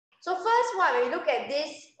So first one, when you look at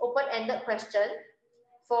this open-ended question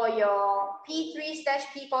for your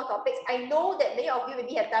P3/P4 topics, I know that many of you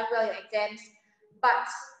maybe have done well in your exams, but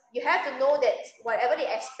you have to know that whatever they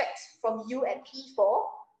expect from you at P4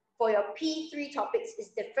 for your P3 topics is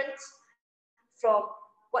different from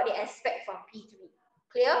what they expect from P3.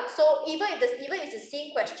 Clear? So even if it's the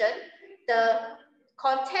same question, the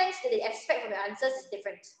contents that they expect from your answers is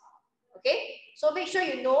different. Okay? So make sure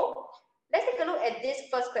you know. Let's take a look at this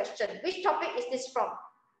first question. Which topic is this from?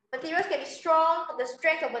 Materials can be strong, the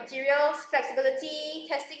strength of materials, flexibility,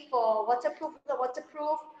 testing for waterproof, not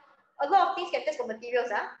waterproof. A lot of things can test for materials,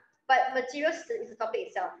 but materials is the topic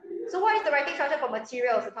itself. So what is the writing structure for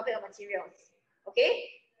materials, the topic of materials? Okay,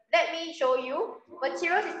 let me show you.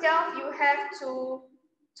 Materials itself, you have to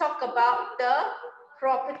talk about the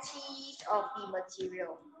properties of the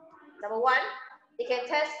material. Number one, they can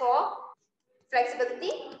test for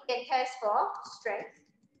flexibility, they can test for strength.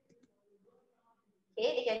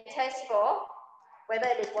 Okay, they can test for whether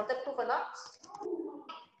it is waterproof or not.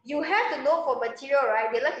 You have to know for material, right?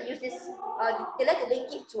 They like to use this, they like to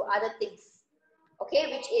link it to other things. Okay,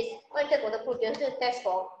 which is when it is waterproof, they have to test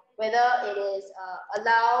for whether it is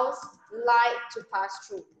allows light to pass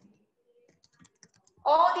through.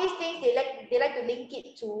 All these things they like to link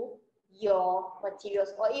it to your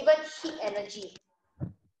materials or even heat energy.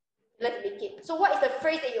 They like to link it. So what is the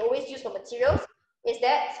phrase that you always use for materials? Is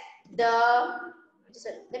that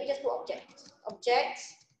let me just put object.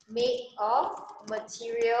 Objects made of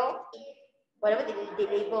material, whatever they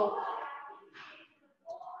label.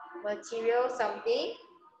 Material something.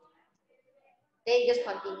 Then you just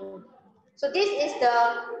continue. So this is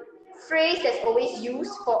the phrase that's always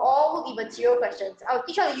used for all the material questions. I'll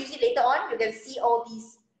teach you how to use it later on. You can see all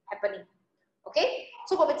these happening. Okay?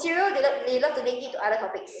 So for material, they love to link it to other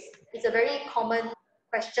topics. It's a very common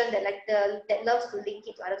question that loves to link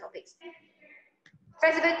it to other topics.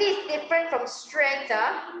 Flexibility is different from strength.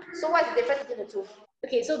 So what is the difference between the two?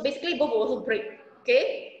 Okay, so basically both will also break.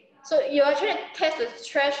 Okay? So you are trying to test the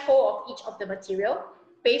threshold of each of the material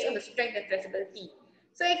based on the strength and flexibility.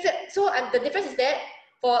 So the difference is that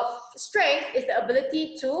for strength is the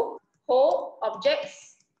ability to hold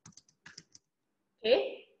objects,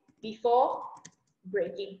 okay, before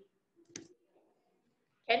breaking.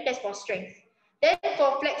 And that's for strength. Then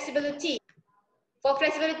for flexibility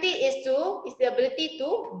is the ability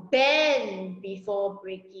to bend before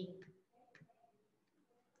breaking.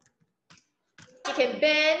 You can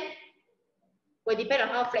bend will depend on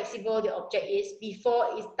how flexible the object is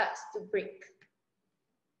before it starts to break.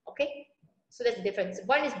 Okay, so that's the difference.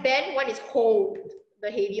 One is bend, one is hold the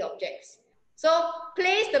heavy objects. So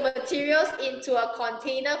place the materials into a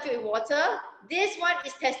container filled with water. This one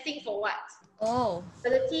is testing for what? Oh.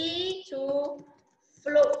 Ability to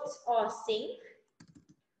float or sink,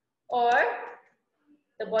 or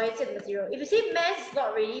the buoyancy of the material. If you say mass, it's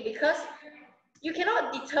not really, because you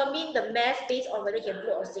cannot determine the mass based on whether it can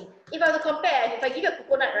float or sink. If I were to compare, if I give you a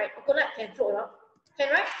coconut, right? Coconut can float, no?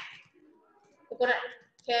 Can, right? Coconut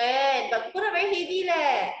can, but coconut very heavy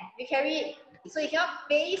leh. You carry it. So you cannot,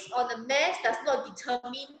 based on the mass, does not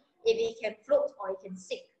determine if it can float or it can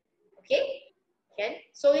sink. Okay? Can.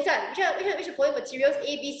 So which of the following materials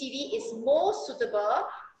A, B, C, D is most suitable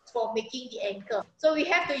for making the anchor? So we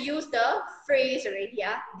have to use the phrase already,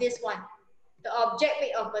 this one. The object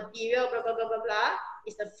made of material, blah, blah, blah, blah, blah,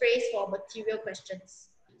 is the phrase for material questions.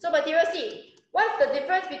 So material C. What's the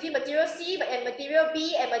difference between material C and material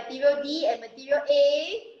B and material D and material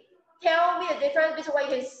A? Tell me the difference based on what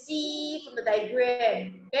you can see from the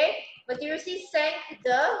diagram. Okay? Material C sank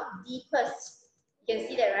the deepest. You can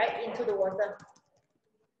see that, right? Into the water.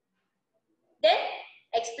 Then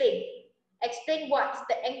explain. Explain what?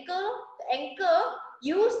 The anchor. The anchor,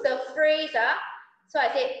 use the phrase. So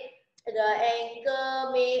I said, the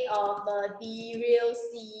anchor made of material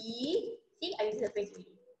C. See, I use the phrase really.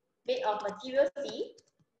 Made of material C.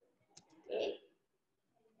 Okay.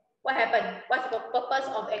 What happened? What's the purpose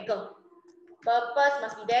of anchor? Purpose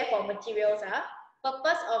must be there for materials.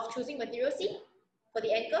 Purpose of choosing material C for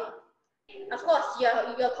the anchor. Of course, you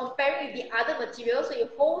are comparing with the other materials, so you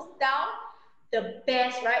hold down the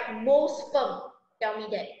best, right? Most firm. Tell me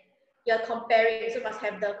that. You are comparing, so must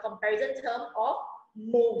have the comparison term of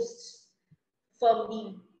most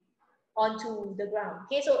firmly onto the ground.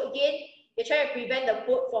 Okay, so again, you're trying to prevent the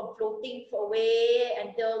boat from floating away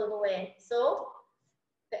until nowhere. So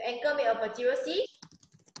the anchor made of material C,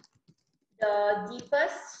 the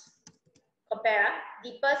deepest,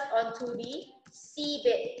 deepest onto the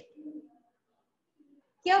seabed.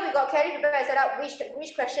 Here we got Carrie prepare and set up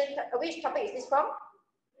which topic is this from?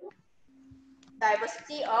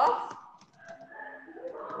 Diversity of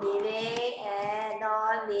living and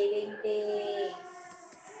non-living things.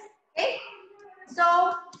 Okay,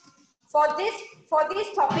 so for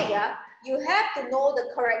this topic, you have to know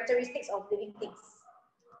the characteristics of living things.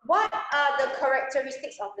 What are the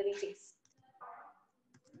characteristics of living things?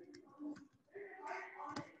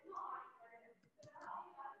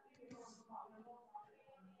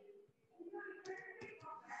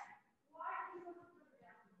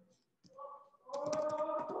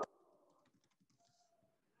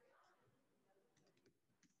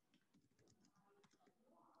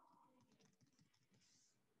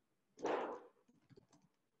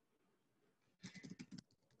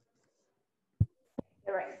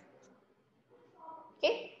 Right.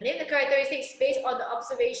 Okay, name the characteristics based on the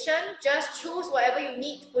observation. Just choose whatever you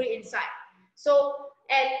need to put it inside. So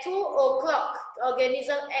at 2 o'clock,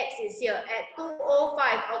 organism X is here. At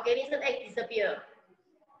 2:05, organism X disappear.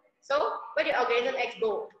 So where did organism X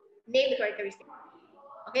go? Name the characteristic.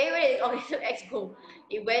 Okay, where did organism X go?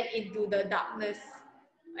 It went into the darkness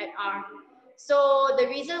at R. So the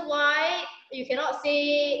reason why you cannot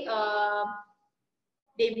say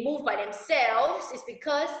they move by themselves is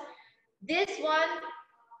because this one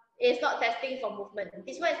is not testing for movement.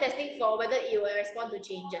 This one is testing for whether it will respond to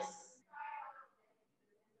changes.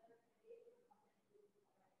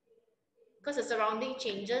 Because the surrounding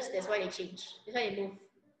changes, that's why they change. That's why they move.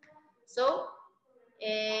 So,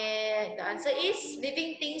 the answer is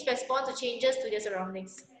living things respond to changes to their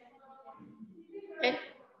surroundings. Okay.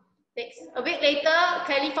 Next. A week later,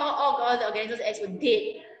 Kelly found all the organisms X were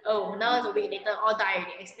dead. Oh, now it's a week later, all died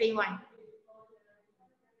already. Explain why.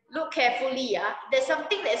 Look carefully. There's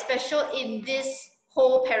something that's special in this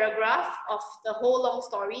whole paragraph of the whole long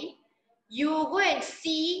story. You go and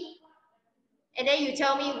see, and then you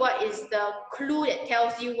tell me what is the clue that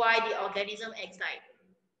tells you why the organism X died.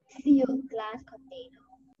 Sealed glass container.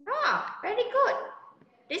 Ah, very good.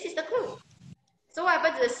 This is the clue. So what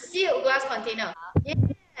happened to the sealed glass container?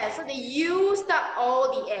 Yeah, so they used up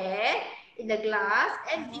all the air in the glass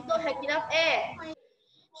and did not have enough air.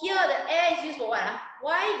 Here, the air is used for what?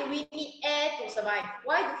 Why do we need air to survive?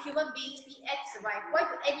 Why do human beings need air to survive? Why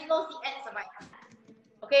do animals need air to survive?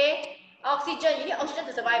 Okay, oxygen, you need oxygen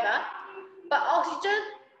to survive. But oxygen,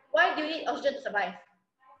 why do you need oxygen to survive?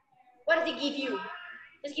 What does it give you?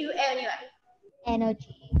 Just give you air only, right?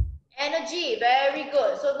 Energy. Energy, very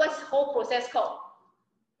good. So what's the whole process called?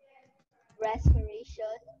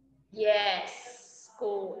 Respiration. Yes,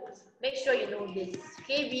 good. Make sure you know this.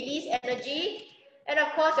 Okay, release energy. And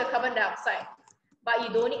of course, your carbon dioxide. But you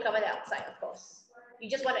don't need carbon dioxide, of course. You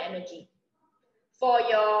just want the energy for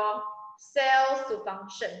your cells to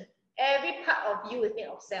function. Every part of you is made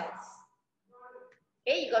of cells.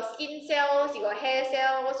 Okay, you got skin cells, you got hair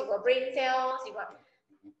cells, you got brain cells, you got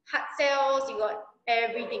heart cells, you got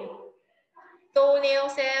everything. Toenail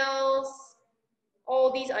cells,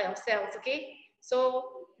 all these are your cells, okay?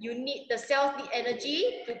 So you need, the cells need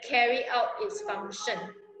energy to carry out its function.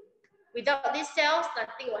 Without these cells,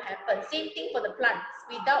 nothing will happen. Same thing for the plants.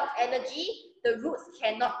 Without energy, the roots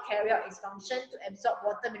cannot carry out its function to absorb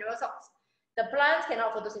water, mineral salts. The plants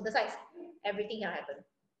cannot photosynthesize. Everything can happen.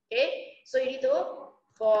 Okay? So you need to,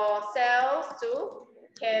 for cells to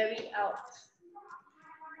carry out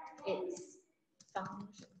its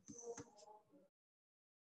function.